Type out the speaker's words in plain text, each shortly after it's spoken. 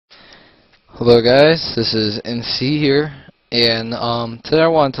Hello guys, this is NC here, and today I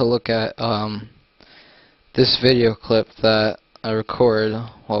wanted to look at this video clip that I recorded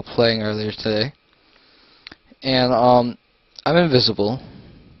while playing earlier today. And I'm invisible,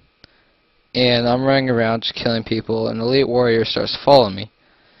 and I'm running around just killing people, and the elite warrior starts following me.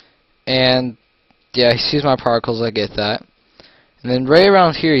 And yeah, he sees my particles, I get that. And then right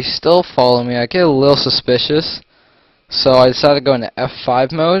around here, he's still following me. I get a little suspicious, so I decided to go into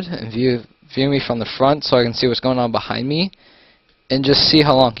F5 mode and view me from the front so I can see what's going on behind me and just see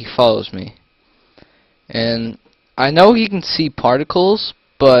how long he follows me. And I know he can see particles,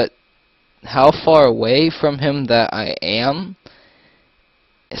 but how far away from him that I am,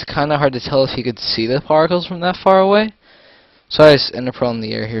 it's kind of hard to tell if he could see the particles from that far away. So I just end up in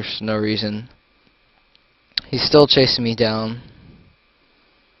the air here for no reason. He's still chasing me down,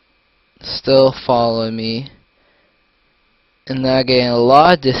 still following me. And then I gain a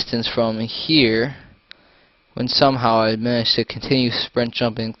lot of distance from here when somehow I managed to continue sprint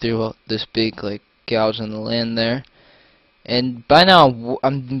jumping through this big gouge in the land there. And by now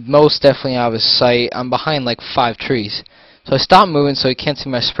I'm most definitely out of his sight. I'm behind like 5 trees. So I stop moving so he can't see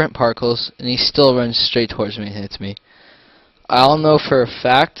my sprint particles, and he still runs straight towards me and hits me. I don't know for a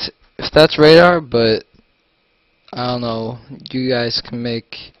fact if that's radar, but I don't know. You guys can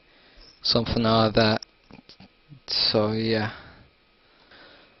make something out of that. So yeah.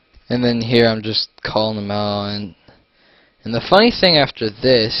 And then here I'm just calling him out, and the funny thing after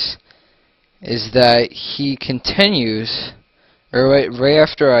this is that he continues, or right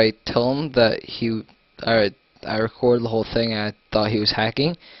after I tell him that I recorded the whole thing and I thought he was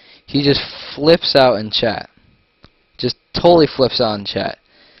hacking, he just flips out in chat. Just totally flips out in chat.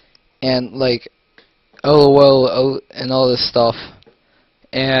 And like, LOL and all this stuff.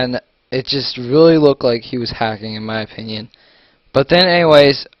 And it just really looked like he was hacking, in my opinion. But then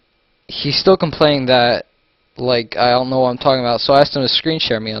anyways, he's still complaining that I don't know what I'm talking about, so I asked him to screen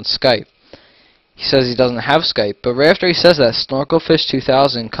share me on Skype. He says he doesn't have Skype, but right after he says that,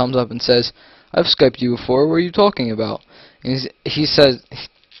 Snorkelfish2000 comes up and says, "I've Skyped you before, what are you talking about?" And he says,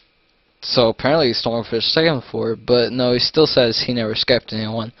 so apparently Snorkelfish said him before, but no, he still says he never Skyped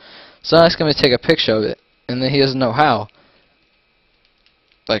anyone. So I asked him to take a picture of it, and then he doesn't know how.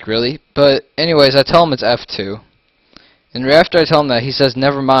 Like, really? But anyways, I tell him it's F2. And right after I tell him that, he says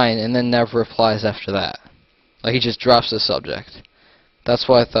never mind, and then never replies after that. Like, he just drops the subject. That's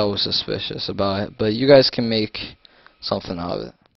what I thought was suspicious about it. But you guys can make something out of it.